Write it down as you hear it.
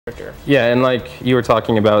character. Yeah, and like you were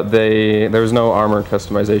talking about, there was no armor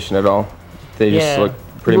customization at all. They just look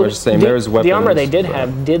pretty much the same. There was weapons. The armor they did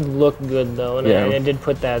have did look good though, and, yeah. and it did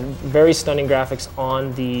put that very stunning graphics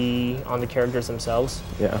on the characters themselves.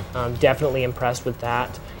 Yeah. Definitely impressed with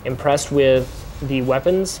that. Impressed with the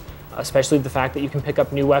weapons, especially the fact that you can pick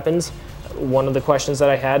up new weapons. One of the questions that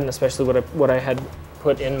I had, and especially what I had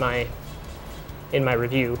put in my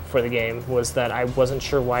review for the game, was that I wasn't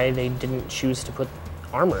sure why they didn't choose to put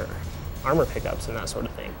armor pickups and that sort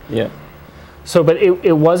of thing. Yeah. So, but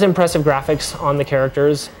it was impressive graphics on the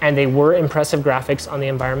characters, and they were impressive graphics on the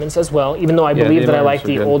environments as well, even though I believe that I like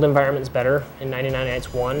the old environments better in 99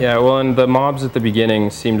 Nights 1. Yeah, well, and the mobs at the beginning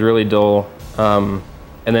seemed really dull, and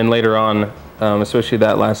then later on, especially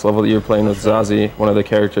that last level that you were playing with Zazie, one of the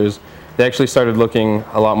characters, they actually started looking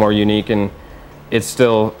a lot more unique, and it's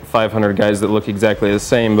still 500 guys that look exactly the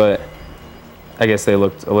same, but I guess they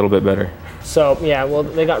looked a little bit better. So, yeah, well,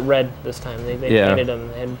 they got red this time. They painted them.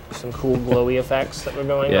 They had some cool glowy effects that were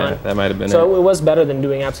going on. Yeah, that might have been So it was better than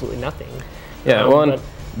doing absolutely nothing. Yeah, well, and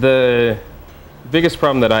the biggest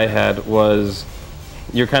problem that I had was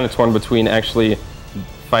you're kind of torn between actually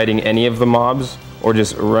fighting any of the mobs or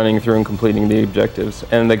just running through and completing the objectives.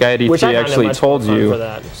 And the guy at E3 actually told you,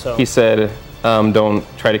 he said, don't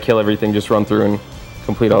try to kill everything, just run through and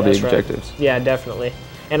complete all the objectives. Right. Yeah, definitely.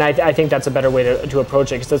 And I think that's a better way to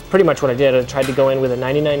approach it, because that's pretty much what I did. I tried to go in with a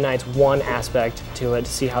 99 Nights 1 aspect to it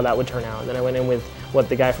to see how that would turn out. And then I went in with what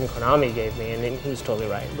the guy from Konami gave me, and he was totally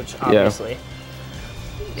right, which obviously.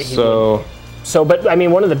 Yeah. But I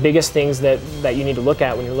mean, one of the biggest things that you need to look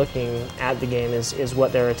at when you're looking at the game is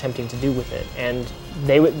what they're attempting to do with it. And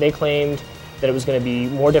they claimed that it was going to be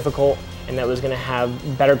more difficult and that it was going to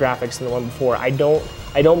have better graphics than the one before. I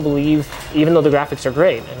don't believe, even though the graphics are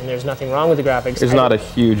great, I mean, there's nothing wrong with the graphics. There's not a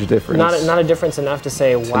huge difference. Not a difference enough to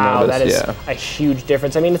say, wow, that is a huge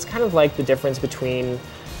difference. I mean, it's kind of like the difference between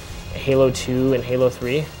Halo 2 and Halo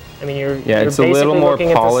 3. I mean, you're it's a little more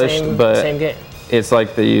polished, but same game. It's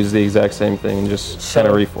like they use the exact same thing and just kind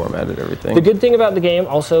of reformatted everything. The good thing about the game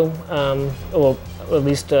also, well, at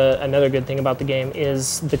least another good thing about the game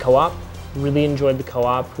is the co-op. Really enjoyed the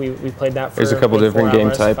co-op. We played that for There's a couple different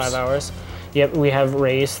game types. 5 hours. Yep, we have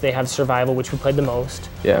race, they have survival, which we played the most.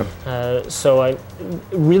 Yeah. So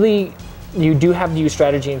really, you do have to use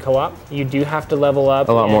strategy in co-op. You do have to level up.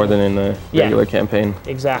 A lot more than in the regular campaign.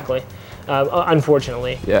 Exactly.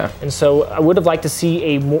 Unfortunately. Yeah. And so I would have liked to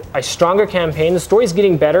see a stronger campaign. The story's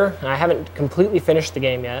getting better. I haven't completely finished the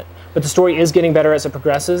game yet, but the story is getting better as it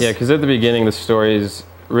progresses. Yeah, because at the beginning the story is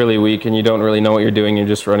really weak and you don't really know what you're doing. You're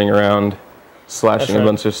just running around slashing a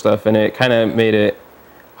bunch of stuff, and it kind of made it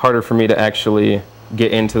harder for me to actually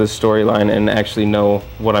get into the storyline and actually know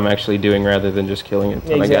what I'm actually doing rather than just killing a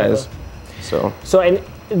ton of guys. So and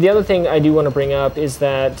the other thing I do want to bring up is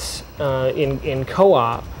that in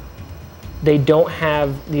co-op, they don't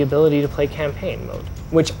have the ability to play campaign mode,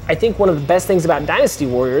 which I think one of the best things about Dynasty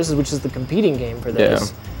Warriors, which is the competing game for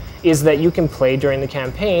this, is that you can play during the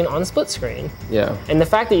campaign on split screen. Yeah. And the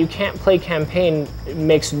fact that you can't play campaign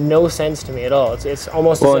makes no sense to me at all. It's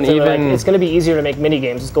almost as if like, it's going to be easier to make mini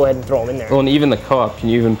games. Just go ahead and throw them in there. Well, and even the co-op, can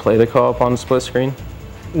you even play the co-op on split screen?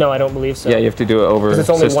 No, I don't believe so. Yeah, you have to do it over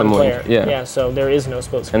system link. It's only one player. Yeah. Yeah, so there is no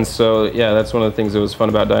split screen. And so, yeah, that's one of the things that was fun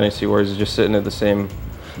about Dynasty Wars, is just sitting at the same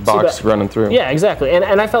box running through. Yeah, exactly.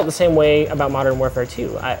 And I felt the same way about Modern Warfare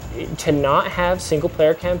 2. To not have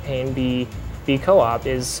single-player campaign be co-op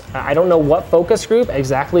is, I don't know what focus group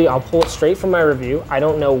exactly, I'll pull it straight from my review. I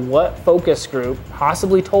don't know what focus group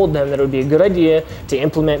possibly told them that it would be a good idea to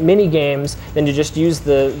implement mini games than to just use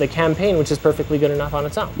the campaign, which is perfectly good enough on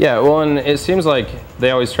its own. Yeah, well, and it seems like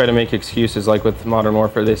they always try to make excuses, like with Modern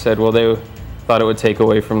Warfare. They said, well, they thought it would take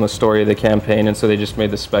away from the story of the campaign, and so they just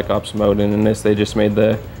made the Spec Ops mode, and in this they just made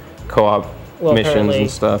the co-op missions and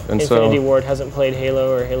stuff. And Infinity Ward hasn't played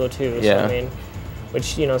Halo or Halo 2, so yeah. I mean,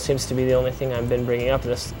 which, you know, seems to be the only thing I've been bringing up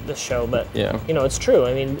this show, but, yeah. you know, it's true.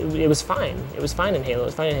 I mean, it was fine. It was fine in Halo. It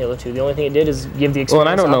was fine in Halo 2. The only thing it did is give the experience. Well, and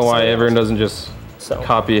I don't know why everyone doesn't just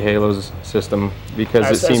copy Halo's system, because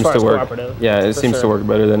it seems to work. Yeah, it seems to work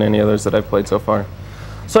better than any others that I've played so far.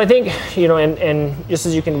 So I think, you know, and just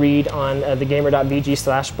as you can read on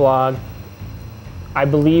thegamer.vg/blog, I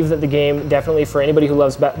believe that the game, definitely for anybody who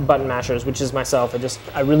loves button mashers, which is myself,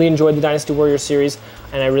 I really enjoyed the Dynasty Warriors series,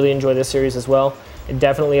 and I really enjoy this series as well. And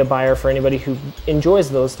definitely a buyer for anybody who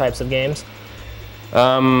enjoys those types of games.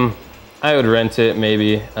 I would rent it,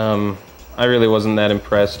 maybe. I really wasn't that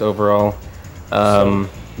impressed overall. Button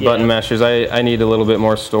mashers, I need a little bit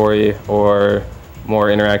more story or more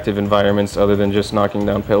interactive environments other than just knocking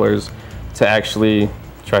down pillars to actually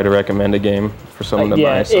try to recommend a game for someone to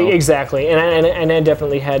buy. So. Exactly, and I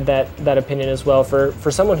definitely had that opinion as well.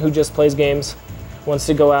 For someone who just plays games, wants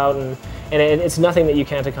to go out and it's nothing that you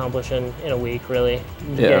can't accomplish in a week, really.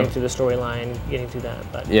 Getting through the storyline, getting through that.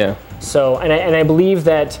 But so and I believe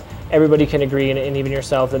that everybody can agree, and even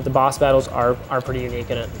yourself, that the boss battles are pretty unique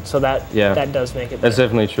in it. So that does make it better. That's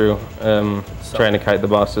definitely true. Trying to kite the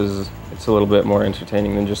bosses, it's a little bit more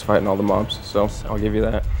entertaining than just fighting all the mobs. So I'll give you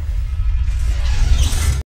that.